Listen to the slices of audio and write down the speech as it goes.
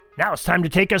Now it's time to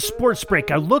take a sports break,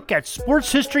 a look at sports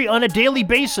history on a daily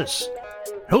basis.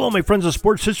 Hello, my friends of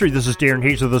sports history. This is Darren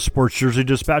Hayes of the Sports Jersey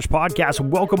Dispatch podcast.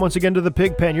 Welcome once again to the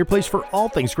Pig Pen, your place for all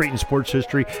things great in sports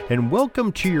history. And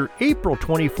welcome to your April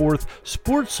 24th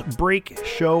sports break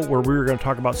show, where we're going to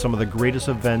talk about some of the greatest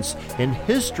events in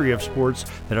history of sports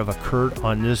that have occurred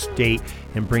on this date,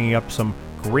 and bringing up some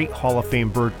great Hall of Fame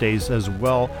birthdays as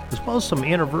well as some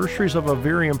anniversaries of a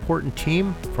very important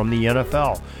team from the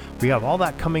NFL. We have all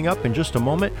that coming up in just a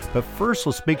moment, but first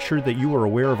let's make sure that you are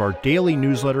aware of our daily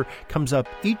newsletter. Comes up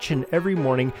each and every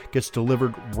morning, gets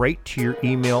delivered right to your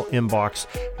email inbox,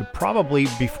 probably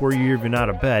before you're even out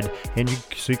of bed,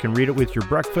 so you can read it with your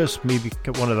breakfast, maybe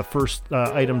one of the first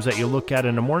items that you look at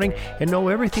in the morning, and know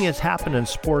everything that's happened in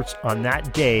sports on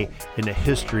that day in the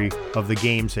history of the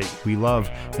games that we love,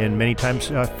 and many times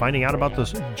finding out about the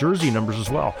jersey numbers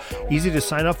as well. Easy to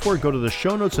sign up for. Go to the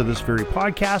show notes of this very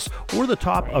podcast or the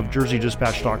top of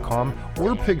jerseydispatch.com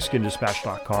or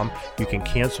pigskindispatch.com. You can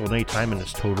cancel at any time and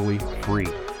it's totally free.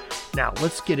 Now,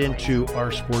 let's get into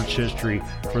our sports history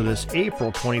for this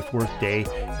April 24th day,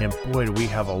 and boy, do we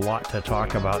have a lot to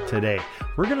talk about today.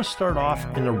 We're going to start off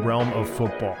in the realm of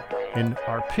football in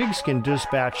our Pigskin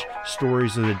Dispatch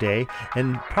stories of the day,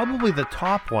 and probably the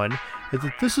top one is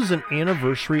that this is an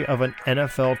anniversary of an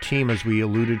NFL team, as we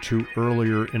alluded to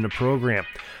earlier in the program.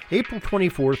 April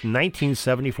 24th,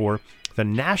 1974, the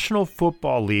National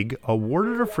Football League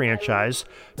awarded a franchise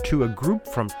to a group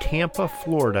from Tampa,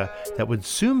 Florida, that would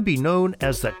soon be known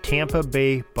as the Tampa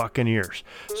Bay Buccaneers.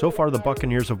 So far, the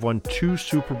Buccaneers have won 2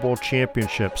 Super Bowl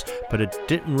championships, but it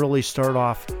didn't really start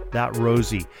off that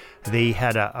rosy. They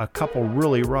had a couple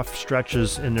really rough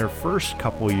stretches in their first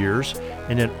couple years,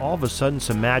 and then all of a sudden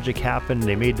some magic happened.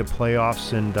 They made the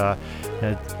playoffs and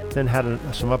then had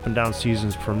some up and down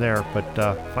seasons from there, but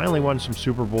finally won some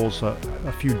Super Bowls a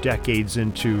few decades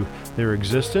into their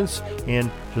existence, and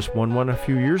just won one a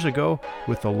few years ago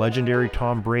with the legendary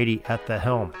Tom Brady at the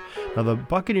helm. Now, the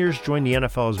Buccaneers joined the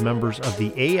NFL as members of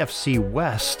the AFC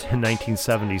West in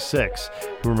 1976.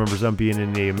 Who remembers them being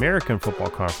in the American Football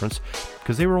Conference?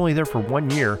 Because they were only there for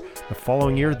 1 year. The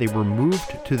following year, they were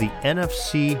moved to the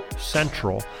NFC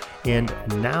Central, and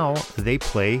now they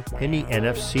play in the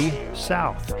NFC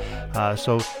South.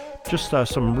 So just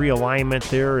some realignment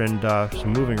there and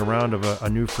some moving around of a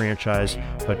new franchise.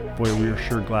 But boy, we are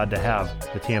sure glad to have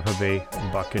the Tampa Bay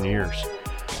Buccaneers.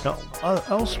 Now,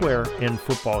 elsewhere in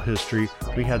football history,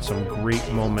 we had some great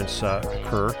moments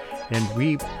occur. And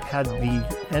we had the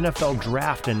NFL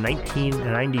draft in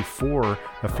 1994.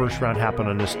 The first round happened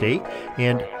on this date.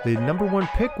 And the number 1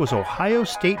 pick was Ohio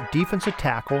State defensive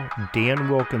tackle Dan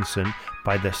Wilkinson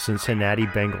by the Cincinnati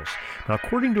Bengals. Now,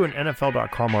 according to an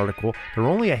NFL.com article, there are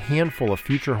only a handful of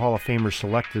future Hall of Famers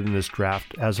selected in this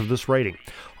draft as of this writing.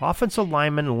 Offensive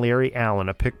lineman Larry Allen,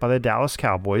 a pick by the Dallas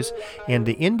Cowboys, and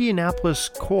the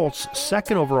Indianapolis Colts'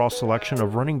 second overall selection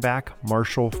of running back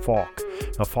Marshall Faulk.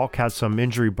 Now, Faulk had some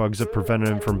injury bugs that prevented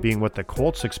him from being what the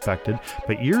Colts expected,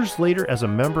 but years later, as a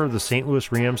member of the St.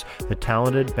 Louis Rams, the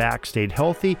talented back stayed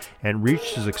healthy and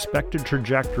reached his expected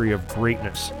trajectory of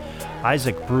greatness.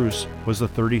 Isaac Bruce was the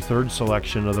 33rd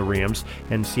selection of the Rams,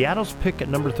 and Seattle's pick at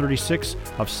number 36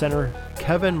 of center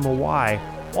Kevin Mawai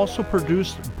also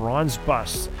produced bronze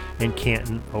busts in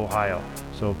Canton, Ohio.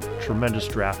 So tremendous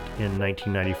draft in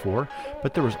 1994,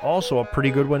 but there was also a pretty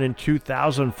good one in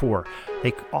 2004.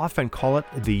 They often call it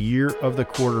the year of the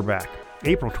quarterback.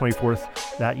 April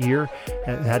 24th that year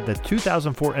had the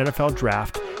 2004 NFL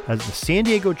draft, as the San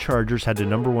Diego Chargers had the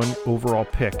number 1 overall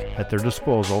pick at their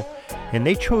disposal, and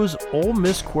they chose Ole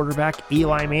Miss quarterback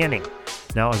Eli Manning.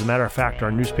 Now, as a matter of fact,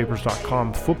 our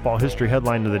newspapers.com football history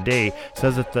headline of the day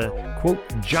says that the, quote,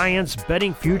 Giants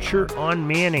betting future on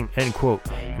Manning, end quote.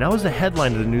 And that was the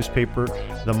headline of the newspaper,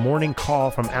 The Morning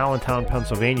Call from Allentown,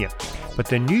 Pennsylvania. But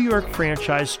the New York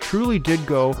franchise truly did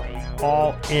go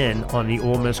all in on the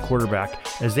Ole Miss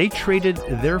quarterback, as they traded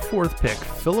their 4th pick,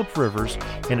 Phillip Rivers,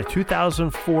 and a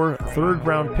 2004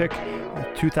 third-round pick,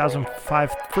 a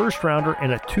 2005 first-rounder,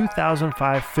 and a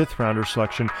 2005 fifth-rounder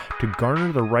selection to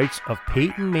garner the rights of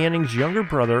Peyton Manning's younger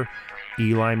brother,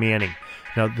 Eli Manning.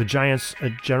 Now, the Giants'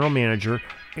 general manager,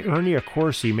 Ernie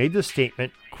Accorsi, made the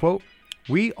statement, quote,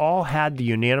 "We all had the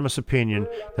unanimous opinion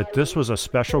that this was a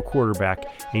special quarterback,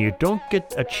 and you don't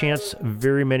get a chance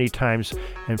very many times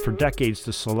and for decades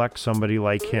to select somebody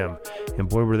like him." And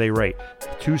boy, were they right.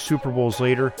 2 Super Bowls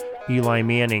later, Eli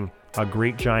Manning, a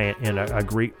great Giant and a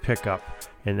great pickup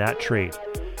in that trade.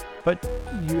 But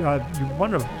you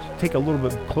want to take a little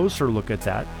bit closer look at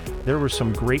that. There were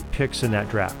some great picks in that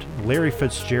draft. Larry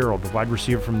Fitzgerald, the wide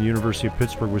receiver from the University of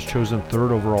Pittsburgh, was chosen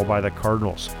 3rd overall by the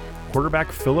Cardinals.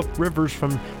 Quarterback Phillip Rivers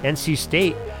from NC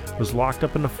State was locked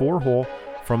up in the 4-hole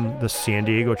from the San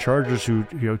Diego Chargers, who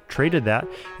traded that.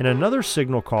 And another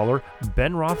signal caller,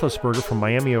 Ben Roethlisberger from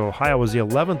Miami, Ohio, was the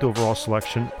 11th overall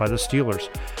selection by the Steelers.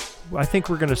 I think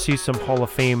we're going to see some Hall of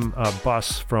Fame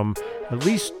busts from at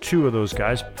least two of those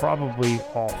guys, probably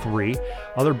all three.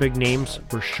 Other big names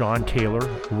were Sean Taylor,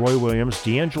 Roy Williams,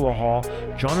 D'Angelo Hall,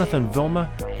 Jonathan Vilma,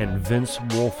 and Vince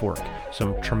Wilfork.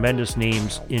 Some tremendous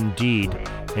names indeed,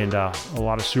 and a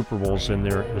lot of Super Bowls in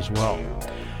there as well.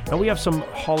 Now we have some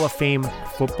Hall of Fame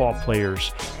football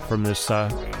players from this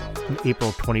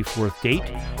April 24th date.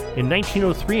 In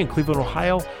 1903 in Cleveland,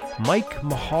 Ohio, Mike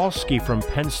Michalski from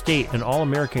Penn State, an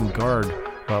All-American guard,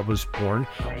 was born.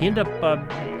 He ended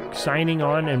up signing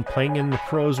on and playing in the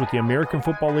pros with the American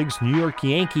Football League's New York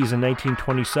Yankees in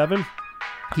 1927.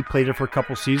 He played it for a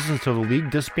couple seasons until the league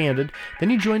disbanded. Then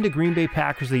he joined the Green Bay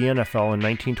Packers of the NFL in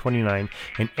 1929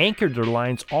 and anchored their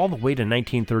lines all the way to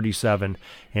 1937.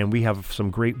 And we have some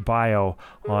great bio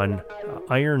on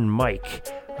Iron Mike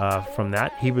from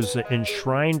that. He was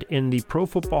enshrined in the Pro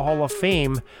Football Hall of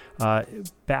Fame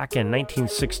back in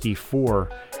 1964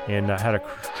 and had a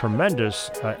tremendous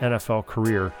NFL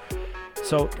career.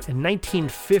 So in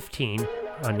 1915,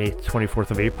 on the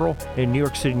 24th of April, in New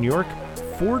York City, New York,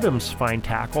 Fordham's fine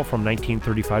tackle from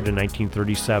 1935 to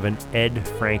 1937, Ed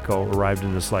Franco, arrived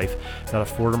in this life. Now, the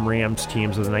Fordham Rams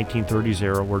teams of the 1930s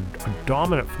era were a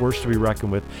dominant force to be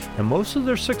reckoned with, and most of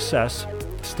their success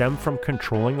stemmed from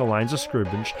controlling the lines of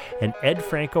scrimmage, and Ed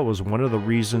Franco was one of the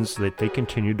reasons that they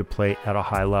continued to play at a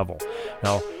high level.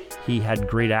 Now, he had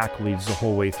great accolades the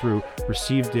whole way through,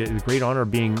 received the great honor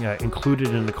of being included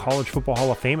in the College Football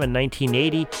Hall of Fame in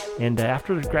 1980, and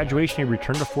after his graduation, he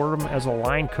returned to Fordham as a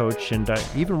line coach and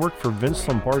even worked for Vince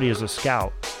Lombardi as a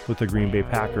scout with the Green Bay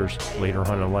Packers later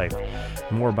on in life.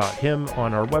 More about him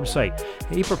on our website.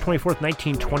 April 24th,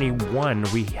 1921,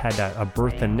 we had a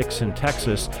birth in Nixon,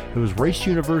 Texas. It was Rice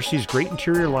University's great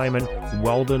interior lineman,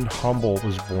 Weldon Humble,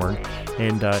 was born,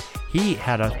 and he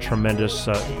had a tremendous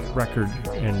record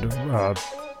and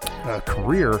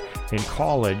career in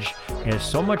college, and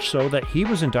so much so that he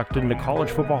was inducted into College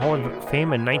Football Hall of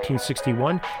Fame in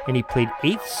 1961, and he played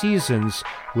 8 seasons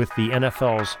with the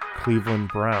NFL's Cleveland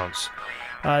Browns.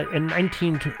 In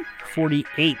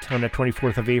 1948, on the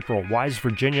 24th of April, Wise,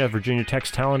 Virginia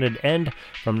Tech's talented end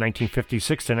from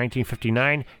 1956 to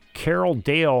 1959, Carroll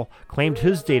Dale claimed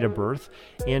his date of birth,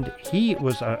 and he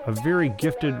was a very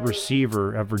gifted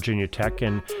receiver at Virginia Tech,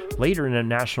 and later in the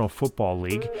National Football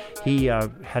League, he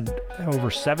had over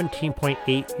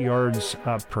 17.8 yards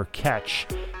per catch,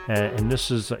 and this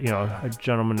is a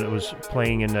gentleman that was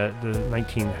playing in the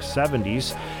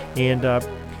 1970s, and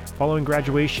following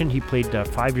graduation, he played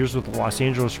 5 years with the Los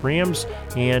Angeles Rams,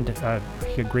 and he had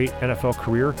a great NFL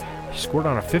career. He scored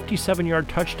on a 57-yard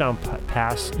touchdown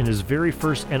pass in his very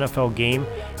first NFL game,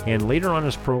 and later on in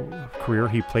his pro career,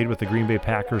 he played with the Green Bay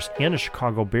Packers and the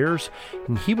Chicago Bears,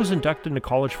 and he was inducted into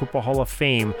College Football Hall of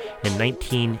Fame in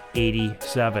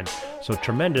 1987. So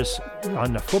tremendous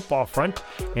on the football front,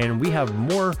 and we have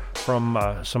more from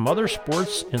some other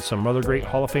sports and some other great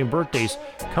Hall of Fame birthdays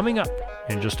coming up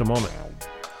in just a moment.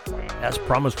 As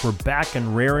promised, we're back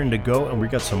and raring to go, and we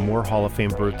got some more Hall of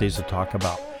Fame birthdays to talk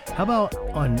about. How about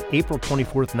on April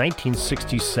 24th,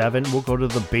 1967, we'll go to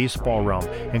the baseball realm.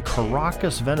 And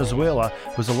Caracas, Venezuela,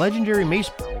 was a legendary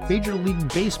Major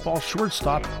League Baseball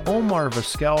shortstop. Omar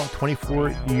Vizquel,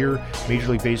 24-year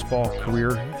Major League Baseball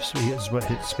career is what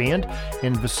it spanned.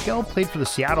 And Vizquel played for the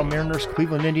Seattle Mariners,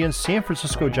 Cleveland Indians, San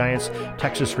Francisco Giants,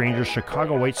 Texas Rangers,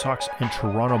 Chicago White Sox, and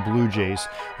Toronto Blue Jays.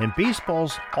 And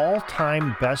baseball's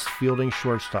all-time best fielding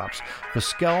shortstops.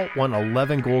 Vizquel won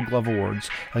 11 Gold Glove Awards,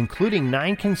 including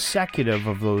 9 consecutive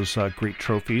of those great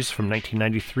trophies from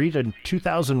 1993 to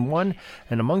 2001,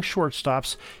 and among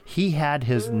shortstops, he had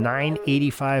his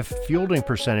 .985 fielding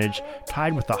percentage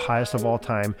tied with the highest of all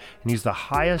time, and he's the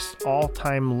highest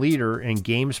all-time leader in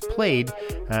games played,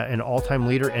 and all-time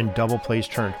leader in double plays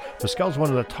turned. Vizquel is one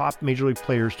of the top Major League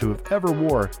players to have ever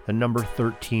wore the number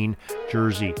 13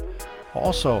 jersey.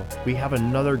 Also, we have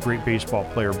another great baseball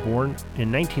player born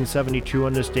in 1972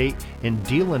 on this date in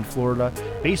DeLand, Florida.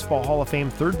 Baseball Hall of Fame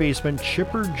third baseman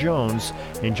Chipper Jones.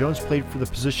 And Jones played for the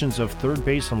positions of third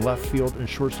base and left field and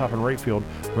shortstop and right field,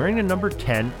 wearing the number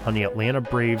 10 on the Atlanta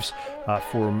Braves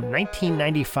from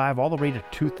 1995 all the way to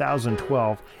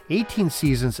 2012. 18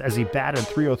 seasons as he batted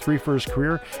 .303 for his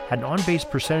career, had an on-base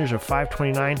percentage of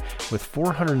 .529 with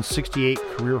 468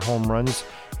 career home runs,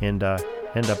 and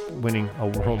end up winning a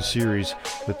World Series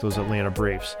with those Atlanta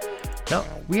Braves. Now,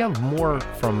 we have more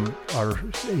from our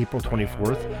April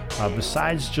 24th,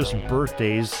 besides just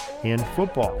birthdays and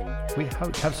football. We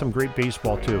have some great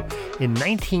baseball, too. In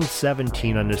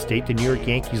 1917, on this date, the New York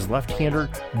Yankees left-hander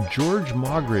George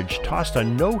Mogridge tossed a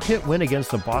no-hit win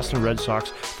against the Boston Red Sox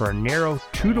for a narrow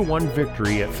 2-1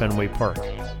 victory at Fenway Park.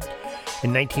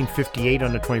 In 1958,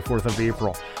 on the 24th of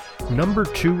April, number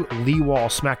 2 Lee Wall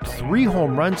smacked 3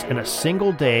 home runs in a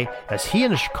single day as he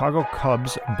and the Chicago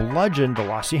Cubs bludgeoned the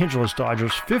Los Angeles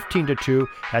Dodgers 15-2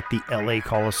 at the LA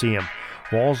Coliseum.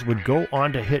 Walls would go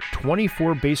on to hit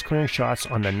 24 base-clearing shots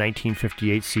on the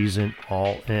 1958 season,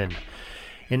 all in.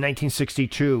 In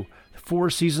 1962, 4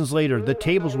 seasons later, the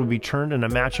tables would be turned in a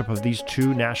matchup of these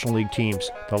two National League teams.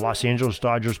 The Los Angeles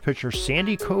Dodgers pitcher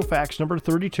Sandy Koufax, number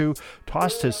 32,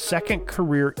 tossed his second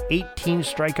career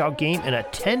 18-strikeout game in a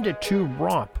 10-2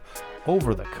 romp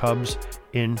over the Cubs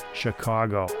in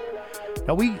Chicago.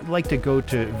 Now, we like to go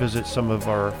to visit some of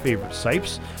our favorite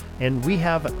sites, and we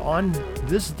have on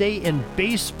this day in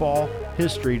baseball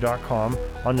history.com,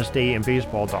 on this day in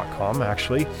baseball.com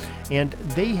actually, and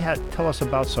they tell us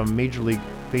about some Major League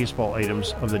Baseball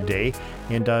items of the day,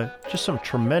 and just some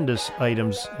tremendous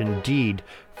items indeed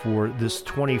for this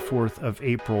 24th of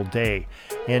April day.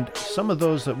 And some of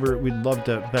those that we'd love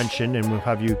to mention, and we'll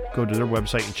have you go to their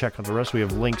website and check out the rest. We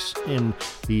have links in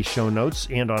the show notes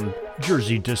and on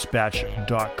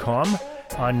jerseydispatch.com.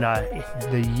 On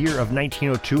the year of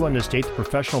 1902, on this date, the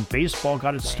professional baseball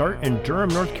got its start in Durham,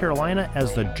 North Carolina,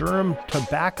 as the Durham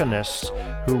Tobacconists,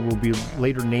 who will be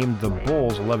later named the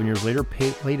Bulls 11 years later,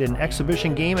 played an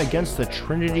exhibition game against the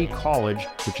Trinity College,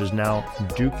 which is now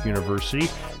Duke University.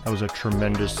 That was a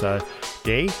tremendous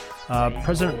day.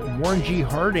 President Warren G.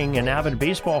 Harding, an avid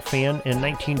baseball fan in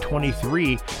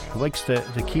 1923, who likes to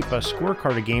keep a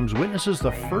scorecard of games, witnesses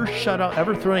the first shutout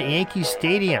ever thrown at Yankee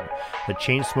Stadium. The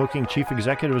chain-smoking chief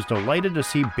executive was delighted to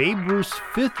see Babe Ruth's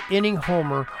 5th-inning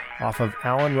homer off of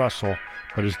Allen Russell,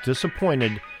 but is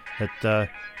disappointed that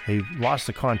they lost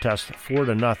the contest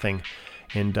 4-0.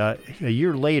 And a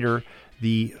year later,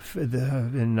 in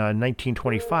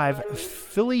 1925,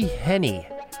 Philly Henney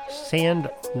Sand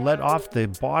led off the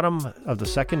bottom of the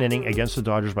second inning against the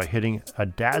Dodgers by hitting a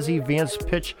Dazzy Vance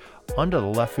pitch under the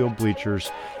left field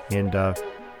bleachers, and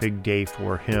big day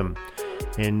for him.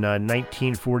 In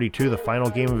 1942, the final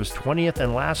game of his 20th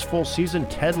and last full season,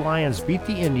 Ted Lyons beat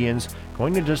the Indians,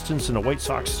 going the distance in a White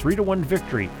Sox 3-1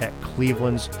 victory at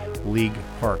Cleveland's League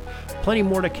Park. Plenty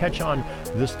more to catch on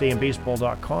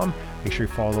thisdayinbaseball.com. Make sure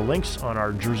you follow the links on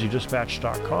our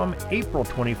jerseydispatch.com April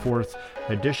 24th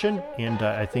edition, and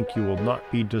I think you will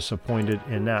not be disappointed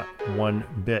in that one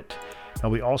bit. Now,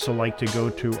 we also like to go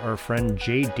to our friend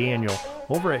Jay Daniel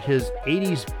over at his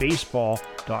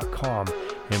 80sbaseball.com.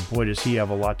 And boy, does he have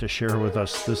a lot to share with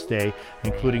us this day,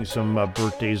 including some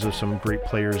birthdays of some great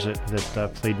players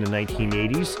that played in the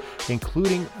 1980s,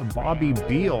 including Bobby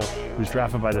Beal, who was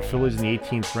drafted by the Phillies in the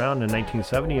 18th round in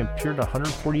 1970 and appeared in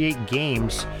 148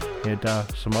 games, and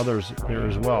some others there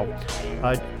as well.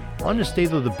 On this day,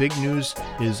 though, the big news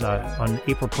is on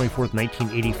April 24th,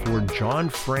 1984, John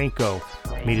Franco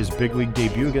made his big league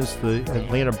debut against the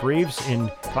Atlanta Braves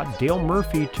and got Dale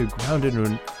Murphy to ground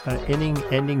into an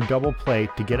inning-ending double play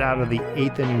to get out of the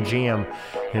 8th inning jam.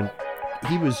 And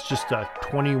he was just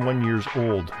 21 years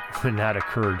old when that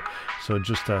occurred. So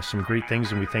just some great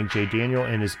things, and we thank Jay Daniel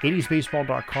and his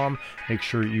 80sbaseball.com. Make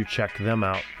sure you check them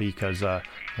out because,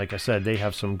 like I said, they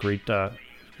have some great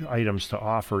items to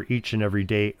offer each and every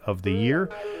day of the year.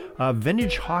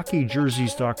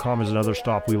 VintageHockeyJerseys.com is another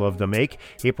stop we love to make.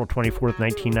 April 24th,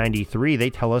 1993,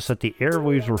 they tell us that the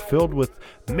airwaves were filled with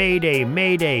Mayday,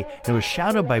 Mayday, and it was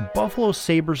shouted by Buffalo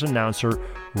Sabres announcer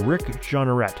Rick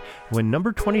Jeanneret when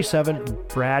number 27,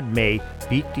 Brad May,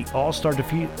 beat the all-star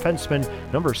defenseman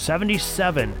number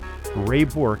 77, Ray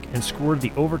Bourque, and scored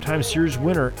the overtime series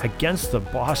winner against the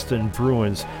Boston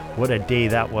Bruins. What a day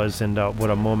that was, and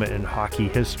what a moment in hockey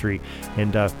history.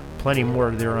 And plenty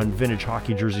more there on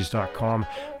VintageHockeyJerseys.com.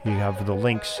 You have the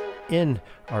links in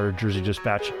our Jersey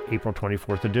Dispatch April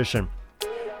 24th edition.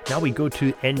 Now we go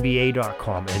to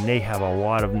NBA.com, and they have a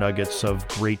lot of nuggets of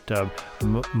great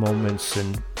moments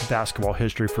in basketball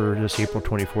history for this April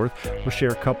 24th. We'll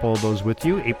share a couple of those with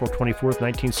you. April 24th,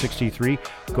 1963,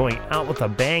 going out with a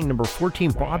bang. Number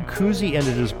 14, Bob Cousy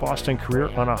ended his Boston career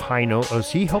on a high note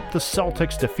as he helped the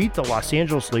Celtics defeat the Los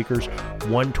Angeles Lakers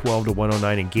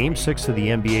 112-109 in Game 6 of the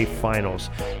NBA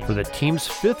Finals for the team's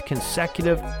 5th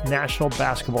consecutive National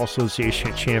Basketball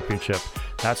Association championship.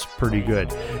 That's pretty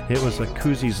good. It was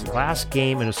Kuzi's last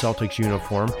game in a Celtics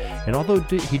uniform, and although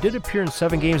he did appear in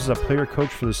 7 games as a player-coach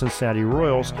for the Cincinnati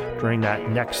Royals during that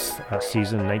next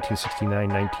season,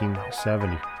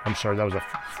 1969-1970. I'm sorry, that was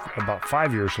about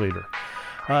 5 years later.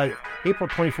 April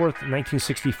 24th,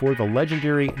 1964, the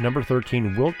legendary number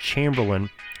 13 Wilt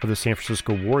Chamberlain of the San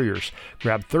Francisco Warriors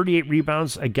grabbed 38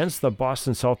 rebounds against the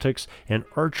Boston Celtics and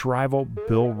arch-rival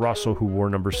Bill Russell, who wore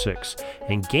number 6.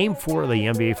 In Game 4 of the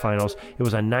NBA Finals, it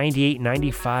was a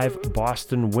 98-95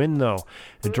 Boston win, though.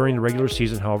 During the regular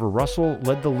season, however, Russell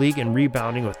led the league in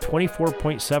rebounding with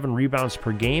 24.7 rebounds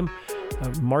per game,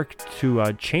 marked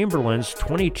to Chamberlain's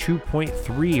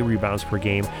 22.3 rebounds per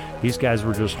game. These guys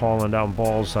were just hauling down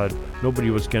balls. Nobody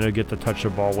was going to get to touch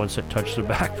the ball once it touched the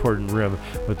backboard and rim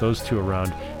with those two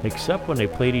around, except when they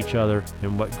played each other,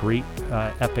 and what great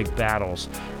epic battles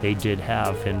they did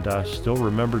have, and still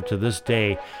remembered to this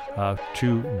day.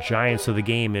 2 giants of the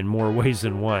game in more ways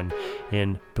than one,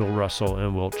 in Bill Russell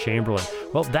and Wilt Chamberlain.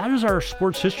 Well, that is our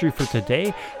sports history for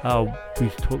today.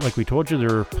 Like we told you,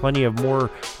 there are plenty of more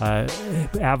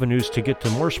avenues to get to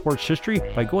more sports history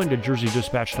by going to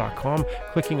jerseydispatch.com,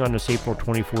 clicking on this April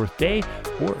 24th day,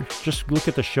 or just look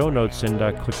at the show notes and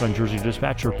click on Jersey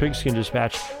Dispatch or Pigskin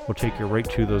Dispatch. We'll take you right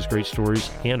to those great stories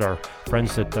and our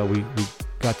friends that we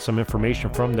got some information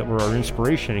from that were our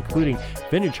inspiration, including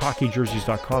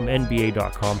vintagehockeyjerseys.com,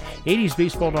 NBA.com,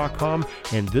 80sbaseball.com,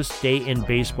 and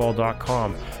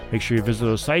thisdayinbaseball.com. Make sure you visit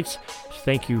those sites.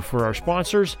 Thank you for our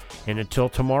sponsors, and until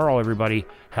tomorrow, everybody,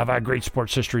 have a great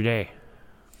sports history day.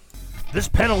 This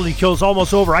penalty kill is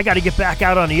almost over. I got to get back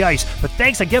out on the ice. But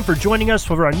thanks again for joining us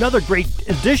for another great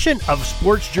edition of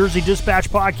Sports Jersey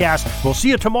Dispatch Podcast. We'll see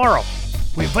you tomorrow.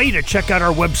 We invite you to check out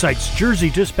our websites,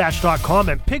 jerseydispatch.com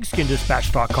and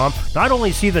pigskindispatch.com. Not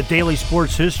only see the daily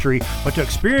sports history, but to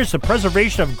experience the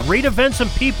preservation of great events and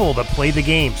people that play the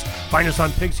games. Find us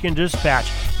on Pigskin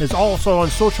Dispatch. It's also on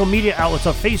social media outlets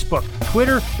of Facebook,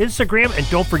 Twitter, Instagram, and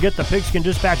don't forget the Pigskin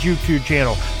Dispatch YouTube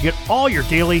channel. You get all your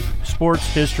daily sports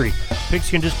history.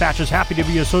 Pigskin Dispatch is happy to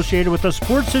be associated with the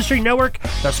Sports History Network,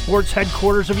 the sports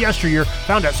headquarters of yesteryear,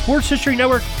 found at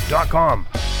sportshistorynetwork.com.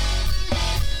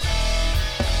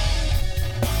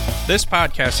 This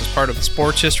podcast is part of the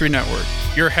Sports History Network,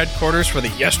 your headquarters for the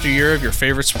yesteryear of your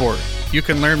favorite sport. You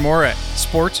can learn more at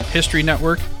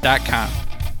sportshistorynetwork.com.